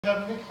We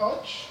have Nick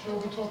Hodge, who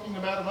will be talking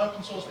about an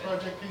open source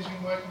project he's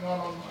been working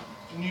on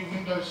the new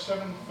Windows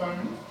 7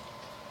 phone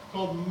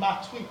called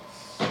MahTweets.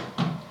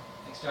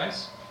 Thanks,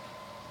 James.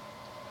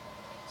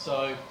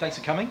 So, thanks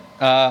for coming.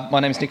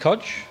 My name is Nick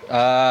Hodge.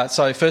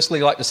 So, firstly,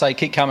 I'd like to say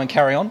keep calm and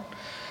carry on.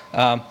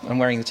 I'm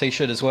wearing the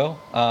T-shirt as well.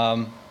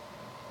 Why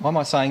am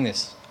I saying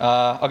this?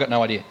 I've got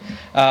no idea.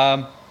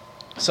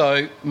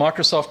 So,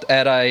 Microsoft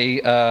at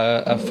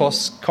a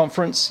FOSS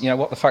conference,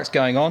 what the fuck's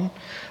going on?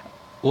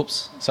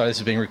 Whoops, sorry, this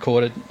is being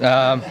recorded.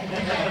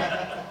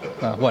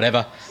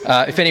 Whatever.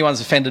 If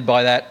anyone's offended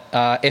by that,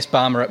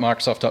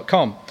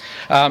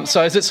 sbarmer@microsoft.com.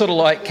 So is it sort of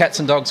like cats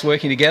and dogs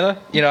working together?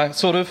 It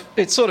sort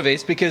of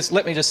is, because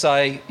let me just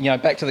say,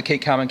 back to the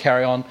keep calm and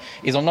carry on,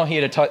 is I'm not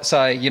here to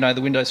say,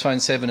 the Windows Phone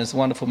 7 is the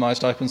wonderful,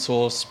 most open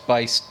source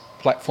based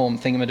platform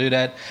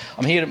thingamadoodad.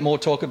 I'm here to more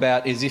talk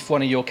about is if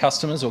one of your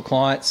customers or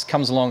clients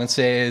comes along and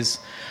says,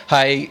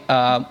 hey,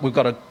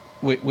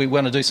 we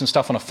want to do some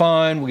stuff on a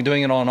phone, we're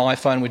doing it on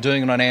iPhone, we're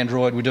doing it on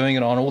Android, we're doing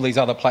it on all these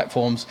other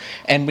platforms,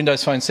 and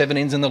Windows Phone 7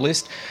 ends in the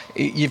list,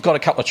 you've got a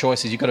couple of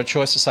choices. You've got a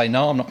choice to say,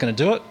 no, I'm not going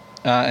to do it,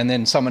 and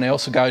then someone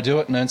else will go do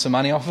it and earn some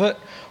money off of it.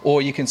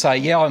 Or you can say,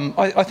 yeah,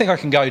 I think I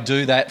can go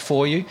do that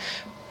for you.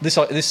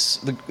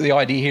 The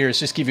idea here is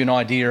just give you an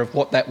idea of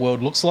what that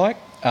world looks like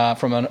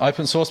from an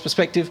open source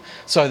perspective,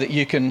 so that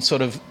you can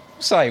sort of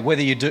say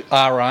whether you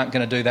are or aren't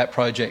going to do that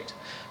project.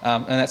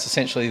 And that's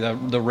essentially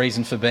the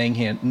reason for being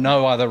here.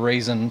 No other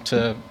reason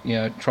to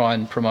try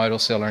and promote or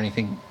sell or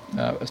anything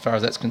as far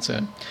as that's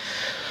concerned.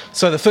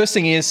 So the first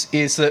thing is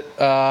that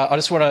I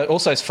just want to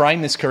also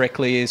frame this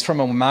correctly, is from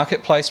a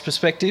marketplace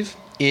perspective,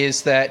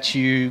 is that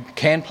you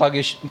can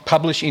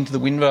publish into the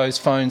Windows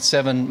Phone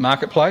 7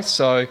 marketplace.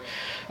 So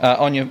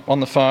on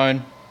the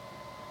phone,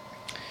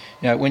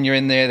 when you're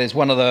in there, there's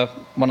one of the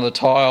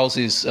tiles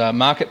is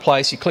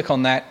marketplace. You click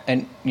on that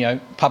and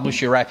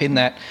publish your app in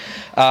that.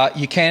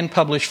 You can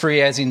publish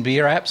free as in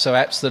beer apps, so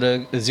apps that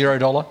are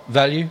 $0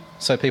 value,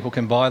 so people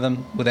can buy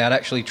them without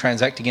actually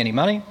transacting any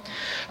money.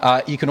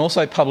 You can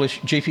also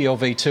publish GPL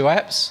v2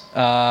 apps,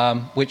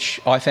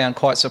 which I found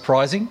quite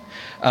surprising.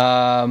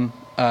 And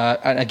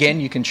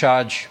again, you can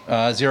charge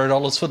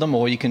 $0 for them,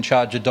 or you can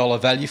charge $1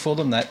 value for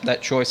them.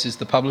 That choice is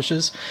the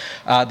publisher's.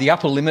 The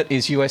upper limit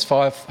is US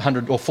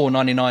 $500 or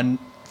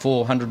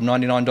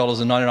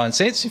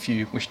 $499.99 if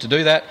you wish to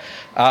do that.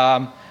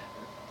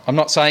 I'm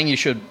not saying you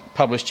should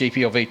publish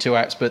GPL v2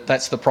 apps, but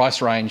that's the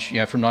price range,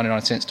 from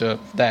 99 cents to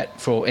that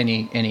for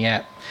any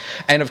app.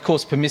 And of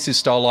course, permissive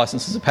style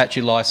licenses,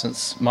 Apache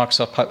license,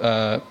 Microsoft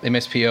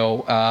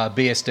MSPL,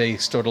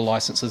 BSD sort of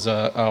licenses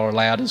are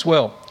allowed as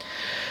well.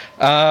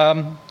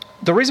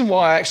 The reason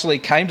why I actually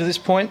came to this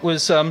point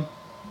was about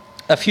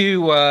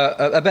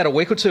a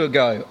week or two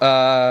ago,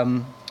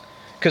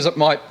 because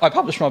I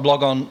published my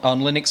blog on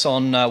Linux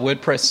on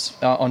WordPress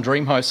on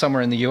DreamHost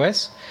somewhere in the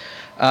US,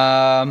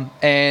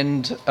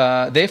 and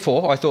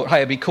therefore I thought, hey,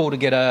 it'd be cool to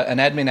get an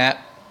admin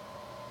app,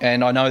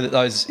 and I know that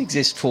those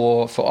exist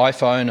for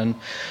iPhone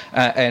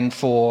and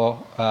for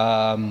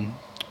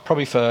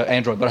probably for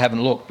Android, but I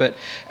haven't looked.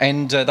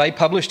 And they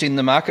published in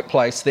the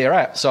marketplace their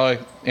app, so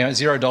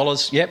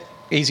 $0. Yep,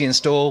 easy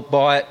install,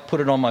 buy it, put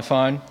it on my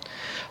phone.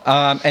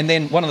 And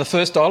then one of the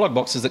first dialog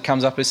boxes that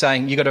comes up is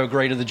saying you've got to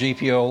agree to the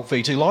GPL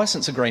v2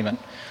 license agreement.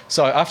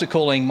 So after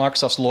calling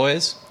Microsoft's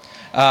lawyers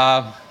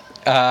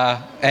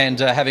and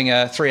having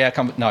a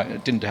 3-hour no,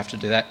 it didn't have to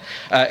do that.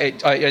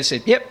 I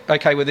said, yep,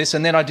 okay with this,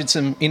 and then I did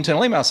some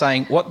internal email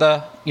saying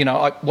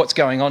what's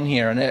going on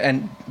here,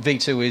 and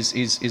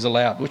v2 is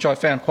allowed, which I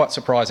found quite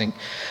surprising,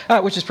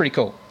 which is pretty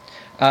cool.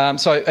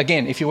 So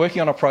again, if you're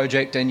working on a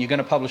project and you're going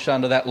to publish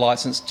under that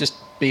license, just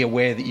be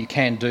aware that you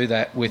can do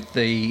that with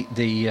the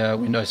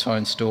Windows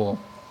Phone store.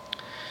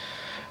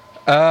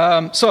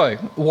 So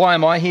why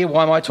am I here?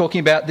 Why am I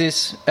talking about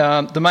this?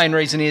 The main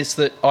reason is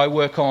that I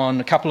work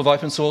on a couple of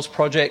open source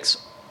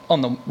projects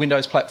on the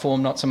Windows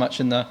platform, not so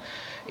much on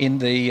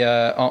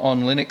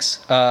Linux.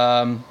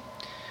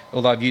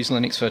 Although I've used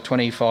Linux for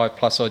 25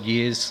 plus odd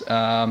years,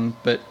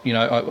 but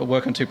I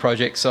work on two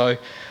projects. So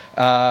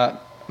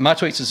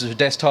MahTweets is a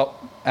desktop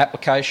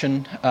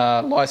application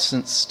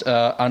licensed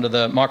under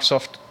the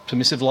Microsoft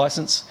permissive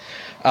license,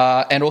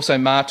 and also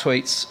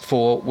MahTweets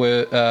for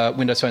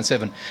Windows Phone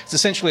 7. It's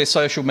essentially a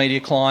social media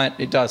client.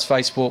 It does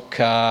Facebook,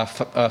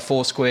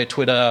 Foursquare,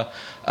 Twitter,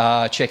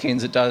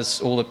 check-ins. It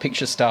does all the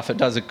picture stuff. It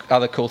does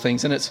other cool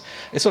things, and it's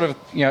sort of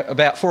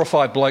about 4 or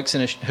 5 blokes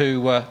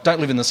who don't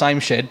live in the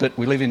same shed, but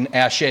we live in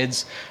our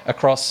sheds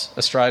across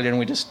Australia, and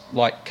we just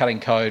like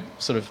cutting code,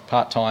 sort of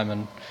part-time,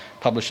 and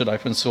publish it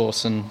open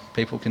source, and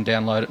people can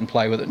download it and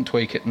play with it and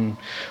tweak it and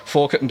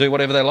fork it and do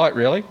whatever they like,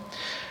 really.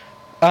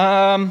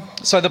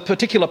 So the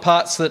particular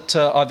parts that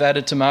I've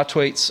added to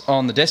MahTweets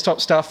on the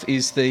desktop stuff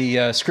is the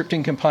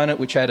scripting component,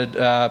 which added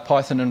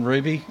Python and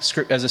Ruby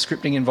as a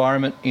scripting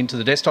environment into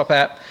the desktop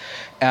app,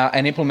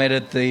 and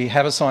implemented the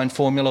Haversine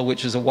formula,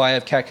 which is a way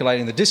of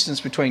calculating the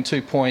distance between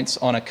 2 points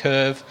on a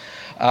curve,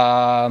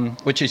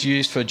 which is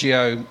used for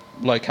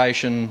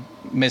location,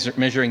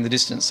 measuring the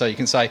distance. So you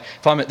can say,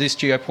 if I'm at this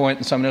geopoint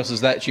and someone else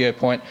is that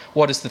geopoint,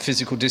 what is the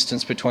physical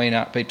distance between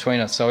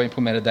us? So I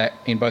implemented that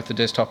in both the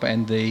desktop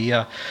and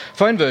the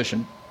phone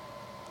version.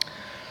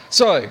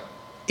 So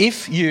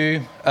if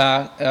you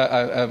are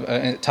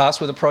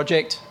tasked with a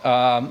project,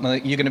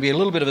 you're going to be a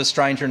little bit of a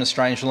stranger in a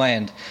strange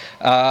land,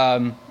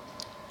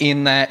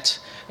 in that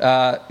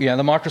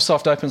the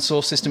Microsoft open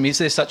source system, is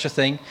there such a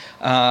thing?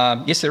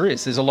 Yes, there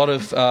is. There's a lot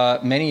of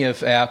many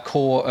of our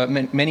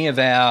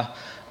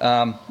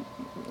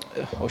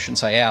I shouldn't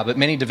say our, but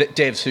many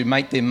devs who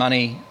make their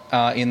money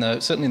even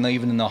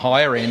in the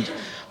higher end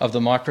of the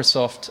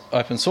Microsoft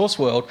open source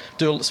world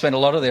do spend a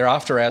lot of their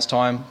after hours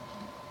time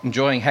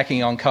enjoying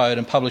hacking on code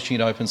and publishing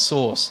it open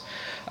source.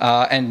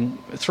 And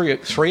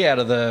three out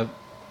of the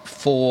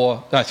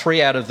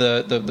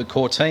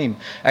core team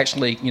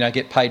actually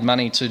get paid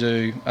money to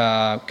do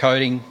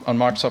coding on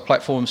Microsoft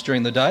platforms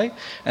during the day,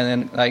 and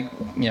then they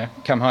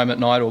come home at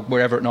night or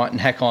wherever at night and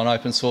hack on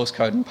open source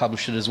code and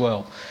publish it as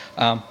well.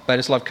 They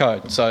just love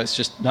code, so it's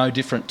just no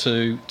different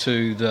to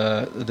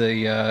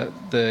the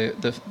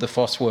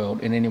FOSS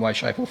world in any way,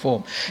 shape or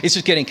form. It's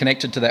just getting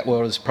connected to that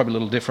world is probably a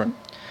little different.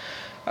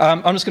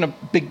 I'm just going to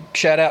big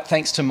shout out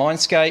thanks to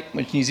Mindscape,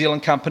 which is a New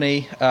Zealand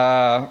company,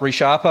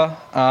 ReSharper.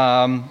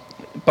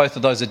 Both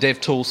of those are dev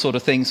tool sort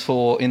of things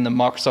in the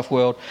Microsoft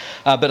world.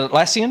 But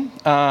Atlassian,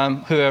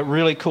 who are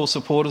really cool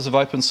supporters of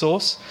open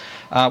source,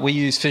 we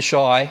use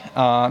Fisheye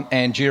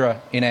and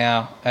Jira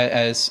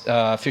as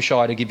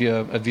Fisheye to give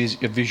you a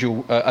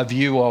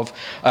view of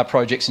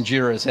projects, and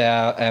Jira is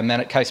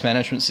our case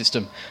management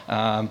system,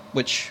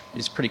 which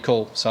is pretty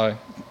cool. So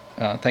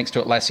thanks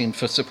to Atlassian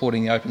for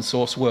supporting the open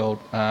source world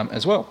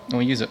as well, and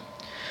we use it.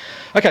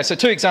 Okay, so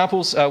two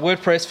examples,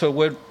 WordPress for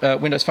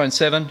Windows Phone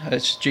 7,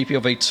 it's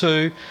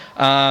GPLv2,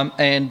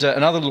 and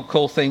another little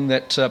cool thing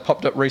that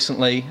popped up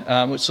recently,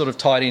 which sort of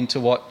tied into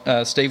what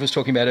Steve was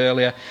talking about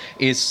earlier,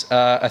 is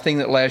a thing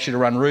that allows you to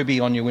run Ruby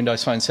on your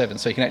Windows Phone 7.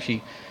 So you can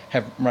actually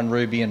run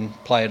Ruby and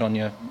play it on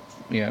your,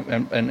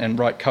 and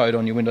write code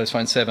on your Windows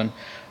Phone 7.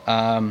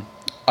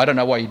 I don't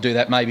know why you do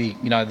that. Maybe,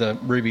 the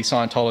Ruby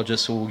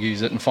Scientologists will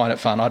use it and find it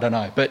fun. I don't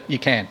know, but you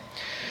can.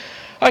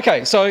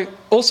 Okay, so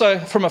also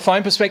from a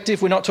phone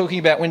perspective, we're not talking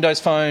about Windows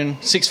Phone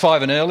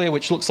 6.5 and earlier,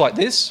 which looks like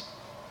this.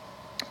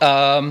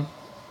 No,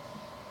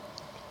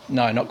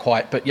 not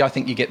quite, but I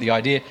think you get the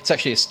idea. It's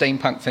actually a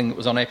steampunk thing that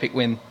was on Epic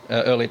Win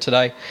earlier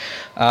today.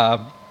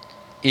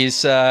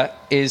 Is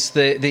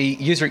the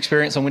user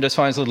experience on Windows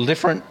Phone is a little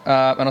different,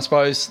 and I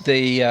suppose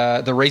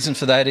the reason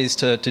for that is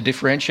to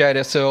differentiate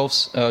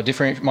ourselves,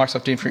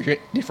 Microsoft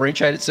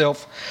differentiate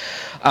itself,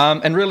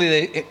 and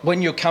really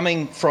when you're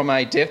coming from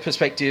a dev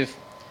perspective.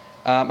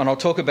 And I'll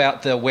talk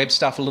about the web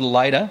stuff a little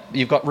later.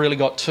 You've really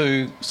got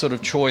two sort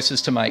of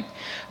choices to make.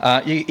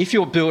 If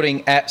you're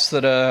building apps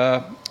that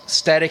are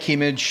static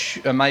image,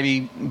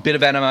 maybe a bit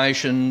of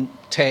animation,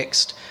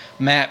 text,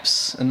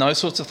 maps, and those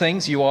sorts of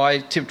things,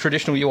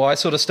 traditional UI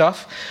sort of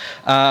stuff,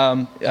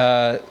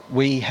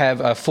 we have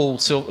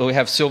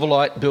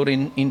Silverlight built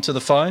into the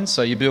phone.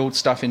 So you build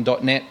stuff in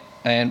 .NET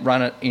and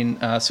run it in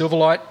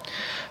Silverlight.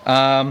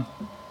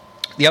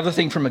 The other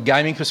thing from a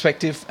gaming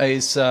perspective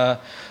is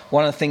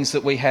one of the things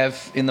that we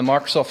have in the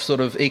Microsoft sort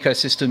of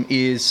ecosystem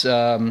is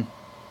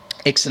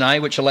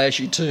XNA, which allows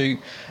you to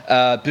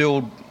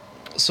build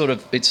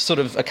it's sort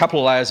of a couple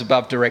of layers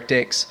above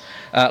DirectX,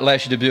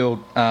 allows you to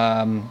build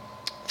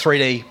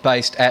 3D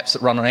based apps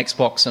that run on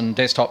Xbox and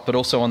desktop, but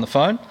also on the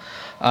phone.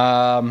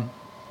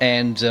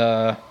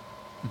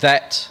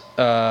 That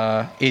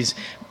is,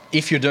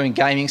 if you're doing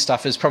gaming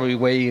stuff, is probably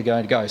where you're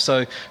going to go.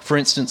 So, for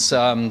instance,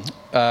 Fruit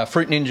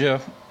Ninja,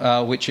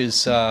 which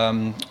is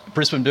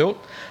Brisbane built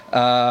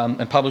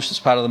and published as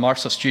part of the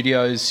Microsoft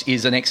Studios,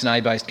 is an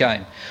XNA-based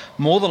game.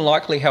 More than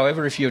likely,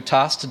 however, if you're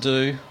tasked to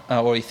do,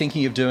 or you're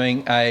thinking of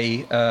doing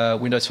a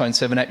Windows Phone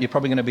 7 app, you're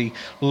probably going to be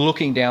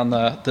looking down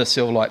the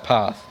Silverlight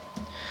path.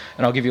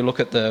 And I'll give you a look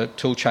at the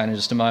tool chain in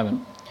just a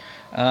moment.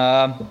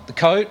 The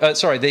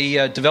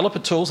developer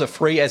tools are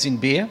free as in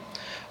beer.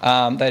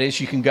 That is,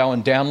 you can go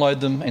and download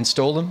them,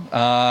 install them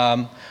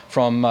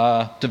from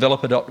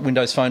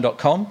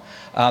developer.windowsphone.com.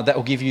 That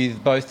will give you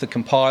both the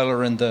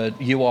compiler and the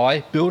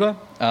UI builder.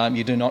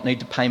 You do not need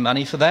to pay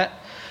money for that.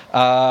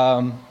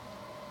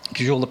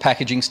 Gives you all the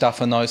packaging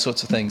stuff and those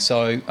sorts of things.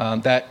 So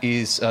that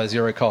is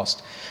zero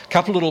cost. A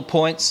couple of little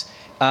points.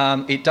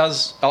 It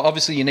does,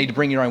 obviously you need to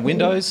bring your own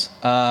Windows.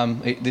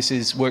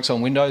 This works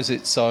on Windows.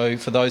 So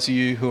for those of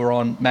you who are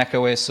on Mac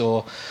OS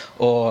or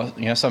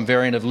some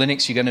variant of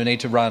Linux, you're going to need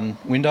to run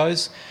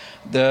Windows.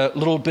 The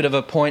little bit of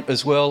a point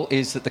as well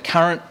is that the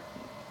current,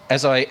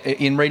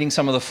 in reading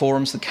some of the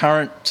forums, the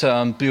current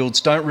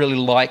builds don't really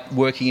like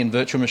working in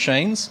virtual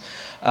machines.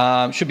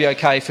 Should be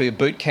okay for your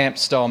boot camp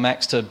style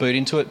Macs to boot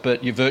into it,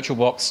 but your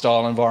VirtualBox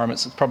style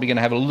environments are probably going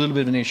to have a little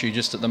bit of an issue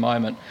just at the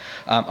moment.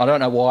 I don't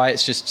know why,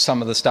 it's just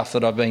some of the stuff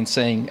that I've been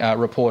seeing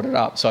reported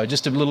up. So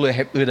just a little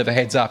bit of a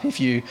heads up if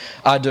you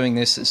are doing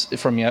this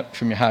from your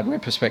hardware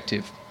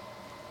perspective.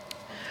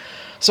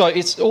 So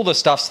it's all the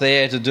stuff's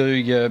there to do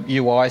your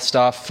UI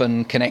stuff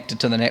and connect it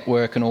to the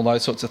network and all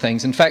those sorts of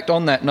things. In fact,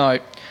 on that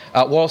note,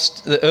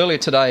 earlier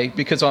today,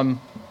 because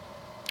I'm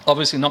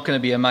obviously not going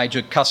to be a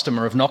major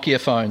customer of Nokia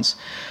phones,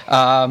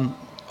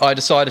 I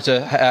decided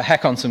to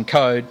hack on some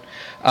code.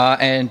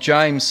 And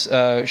James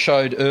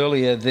showed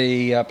earlier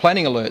the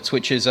planning alerts,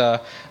 which is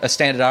a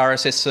standard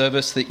RSS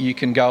service that you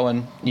can go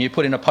and you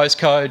put in a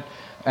postcode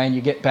and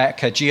you get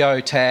back a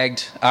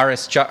geotagged,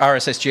 RSS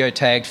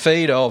geotagged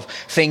feed of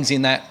things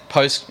in that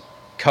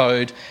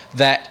postcode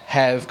that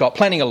have got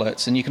planning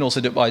alerts. And you can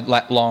also do it by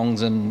lat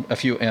longs and a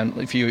few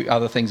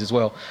other things as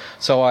well.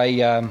 So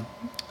I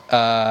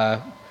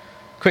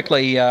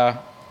quickly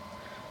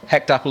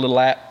hacked up a little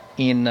app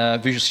in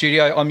Visual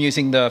Studio. I'm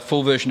using the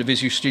full version of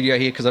Visual Studio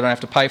here because I don't have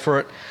to pay for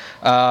it.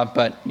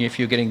 But if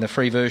you're getting the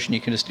free version,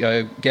 you can just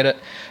go get it.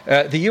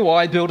 The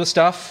UI builder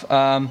stuff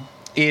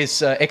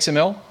is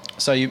XML.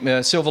 So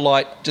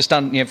Silverlight, just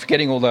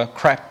forgetting all the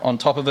crap on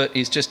top of it,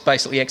 is just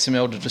basically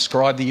XML to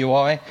describe the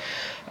UI.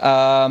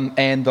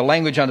 And the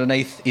language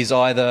underneath is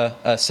either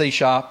C#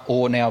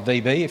 or now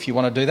VB if you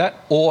want to do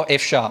that, or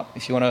F#.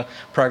 If you want to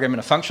program in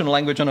a functional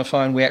language on a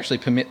phone, we actually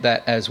permit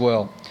that as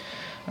well.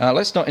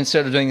 Let's not,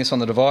 instead of doing this on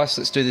the device,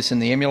 let's do this in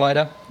the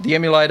emulator. The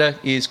emulator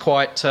is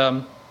quite,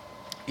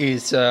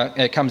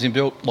 it comes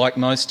inbuilt like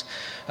most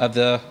of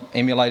the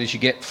emulators you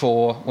get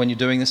for when you're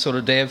doing this sort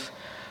of dev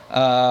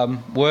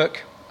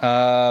work.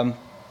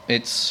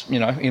 It's,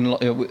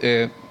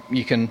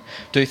 you can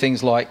do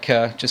things like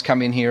just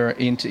come in here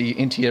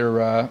into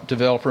your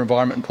developer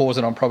environment and pause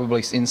it. I'm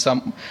probably in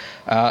some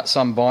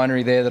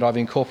binary there that I've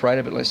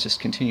incorporated, but let's just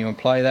continue and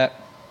play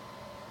that.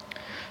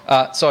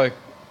 So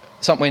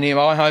somewhere near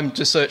my home,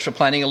 just search for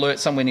planning alerts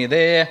somewhere near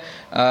there.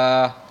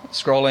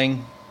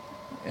 Scrolling,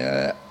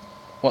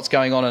 what's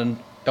going on in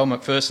L.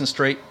 McPherson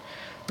Street.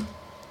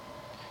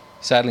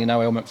 Sadly,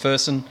 no L.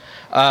 McPherson.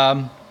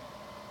 And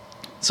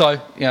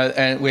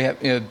we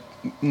have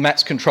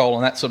maps control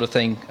and that sort of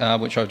thing,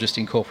 which I've just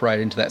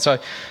incorporated into that. So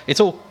it's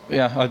all,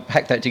 I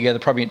hacked that together.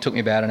 Probably it took me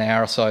about an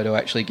hour or so to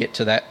actually get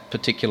to that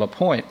particular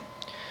point.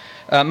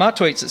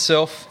 MahTweets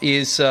itself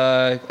is,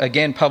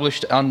 again,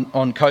 published on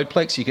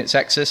Codeplex. It's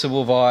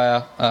accessible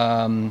via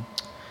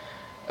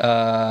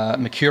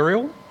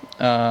Mercurial.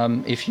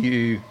 If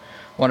you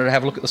wanted to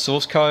have a look at the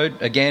source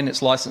code, again,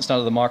 it's licensed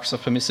under the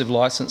Microsoft permissive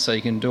license, so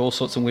you can do all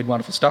sorts of weird,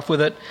 wonderful stuff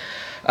with it.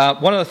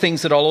 One of the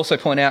things that I'll also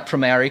point out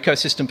from our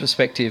ecosystem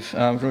perspective,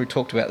 we've already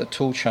talked about the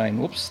tool chain,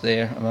 whoops,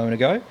 there a moment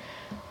ago.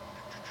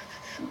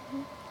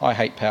 I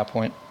hate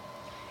PowerPoint.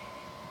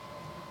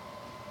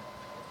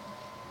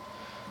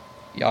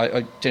 Yeah,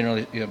 I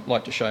generally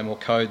like to show more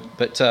code,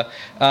 but to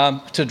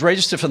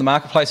register for the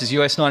marketplace is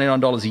US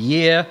 $99 a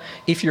year.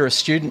 If you're a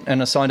student and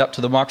are signed up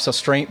to the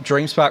Microsoft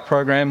DreamSpark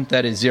program,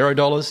 that is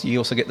 $0. You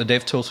also get the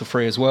dev tools for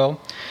free as well.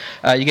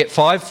 You get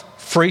 5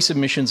 free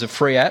submissions of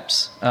free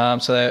apps,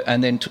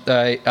 and then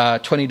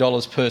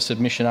 $20 per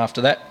submission after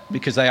that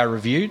because they are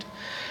reviewed.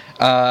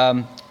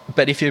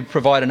 But if you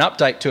provide an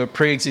update to a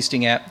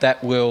pre-existing app,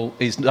 that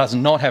does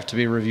not have to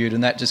be reviewed,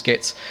 and that just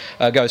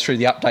goes through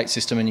the update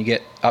system, and you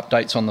get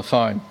updates on the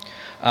phone.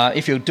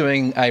 If you're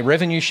doing a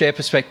revenue share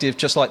perspective,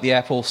 just like the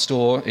Apple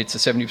Store, it's a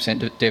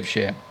 70% dev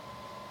share.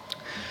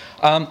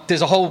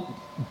 There's a whole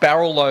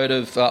barrel load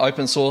of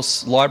open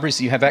source libraries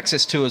that you have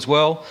access to as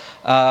well.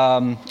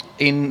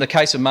 In the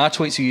case of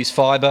MahTweets, you use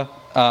Fiber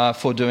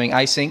for doing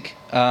async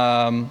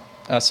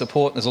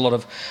support. There's a lot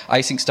of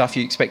async stuff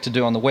you expect to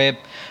do on the web.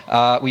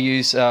 We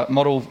use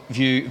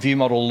View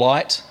Model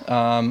Lite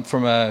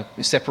from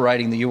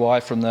separating the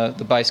UI from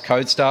the base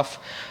code stuff.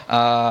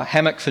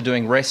 Hammock for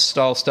doing REST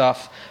style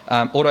stuff.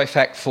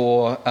 Autofact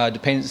for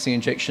dependency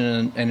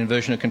injection and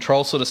inversion of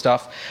control sort of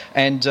stuff.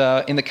 And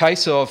in the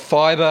case of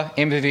Fiber,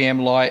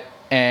 MVVM Lite,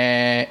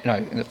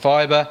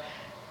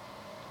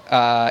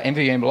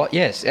 MVVM Lite,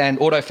 yes, and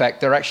Autofact,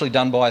 they're actually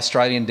done by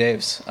Australian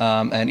devs,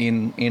 and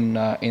in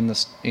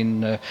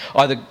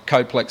either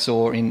Codeplex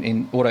or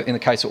in the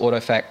case of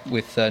Autofact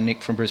with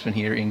Nick from Brisbane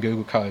here in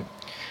Google Code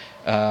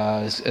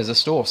as a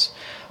source.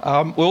 We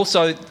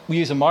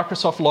use a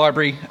Microsoft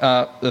library,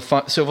 the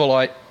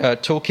Silverlight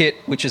toolkit,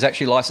 which is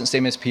actually licensed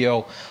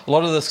MSPL. A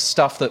lot of the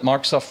stuff that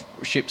Microsoft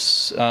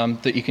ships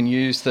that you can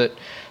use that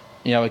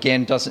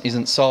again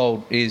isn't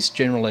sold is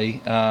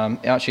generally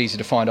actually easy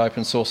to find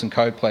open source and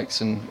Codeplex,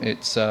 and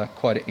it's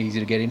quite easy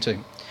to get into.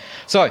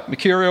 So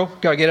Mercurial,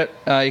 go get it.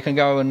 You can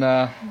go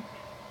and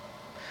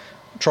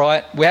try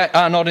it. We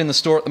are not in the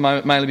store at the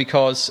moment, mainly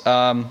because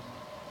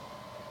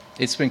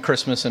it's been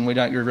Christmas and we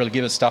don't really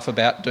give a stuff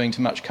about doing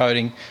too much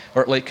coding,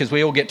 or at least because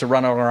we all get to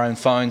run on our own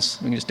phones.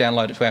 We can just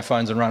download it to our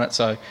phones and run it.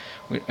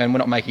 And we're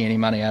not making any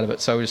money out of it,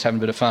 so we're just having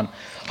a bit of fun.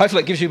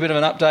 Hopefully, it gives you a bit of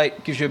an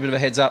update, gives you a bit of a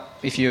heads up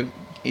if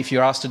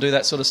you're asked to do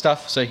that sort of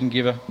stuff, so you can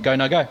give a go,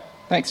 no go.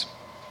 Thanks.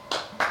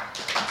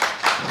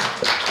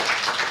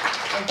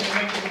 Thank you,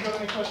 Nick. Have you got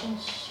any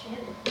questions for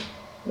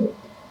Nick?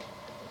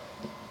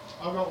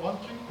 I've got one.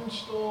 Can you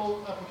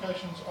install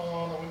applications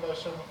on a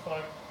Windows 7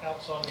 phone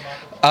outside the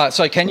market?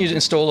 So can you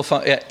install a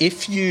phone?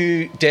 If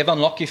you dev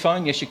unlock your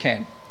phone, yes, you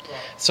can. Right.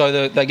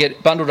 So they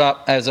get bundled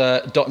up as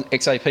a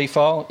 .xap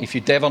file. If you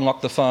dev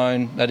unlock the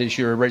phone, that is,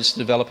 you're a registered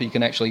developer, you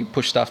can actually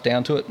push stuff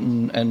down to it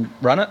and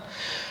run it.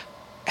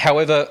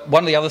 However,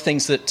 one of the other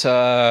things that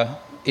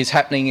is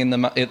happening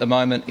at the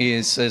moment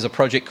is there's a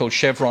project called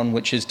Chevron,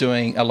 which is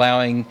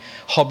allowing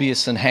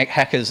hobbyists and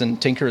hackers and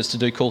tinkerers to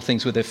do cool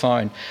things with their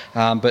phone.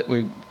 But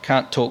we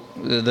can't talk.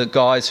 The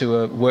guys who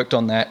have worked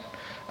on that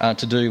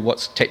to do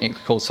what's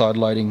technically called side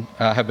loading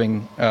have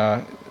been.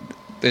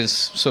 There's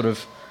sort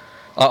of.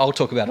 I'll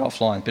talk about it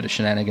offline, a bit of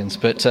shenanigans.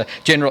 But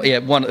generally, yeah,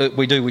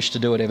 we do wish to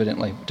do it.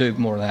 Evidently, do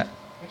more of that.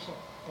 Excellent.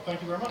 Well,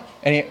 thank you very much.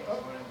 Any,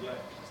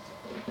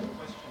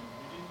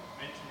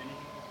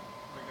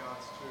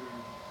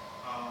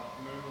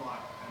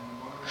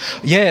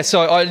 yeah,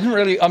 so I didn't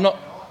really. I'm not.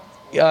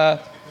 I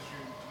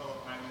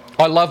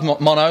love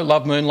Mono,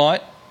 love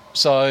Moonlight.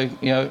 So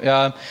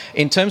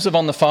in terms of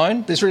on the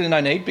phone, there's really no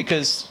need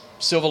because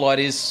Silverlight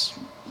is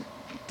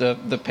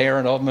the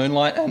parent of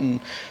Moonlight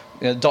and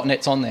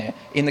 .NET's on there.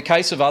 In the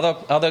case of other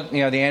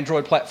the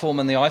Android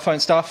platform and the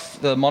iPhone stuff,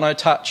 the Mono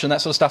Touch and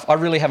that sort of stuff, I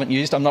really haven't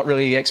used. I'm not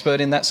really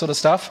expert in that sort of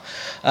stuff,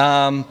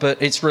 but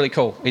it's really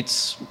cool.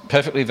 It's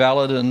perfectly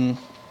valid and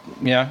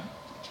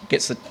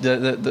gets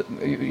the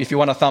if you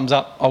want a thumbs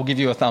up, I'll give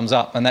you a thumbs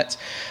up. And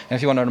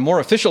if you want a more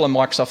official and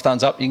Microsoft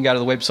thumbs up, you can go to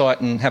the website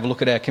and have a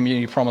look at our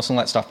community promise and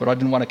all that stuff. But I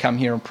didn't want to come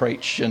here and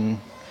preach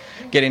and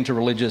get into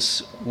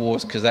religious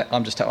wars because I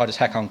just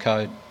hack on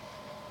code.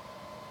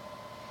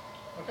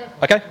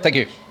 Okay, thank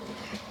you.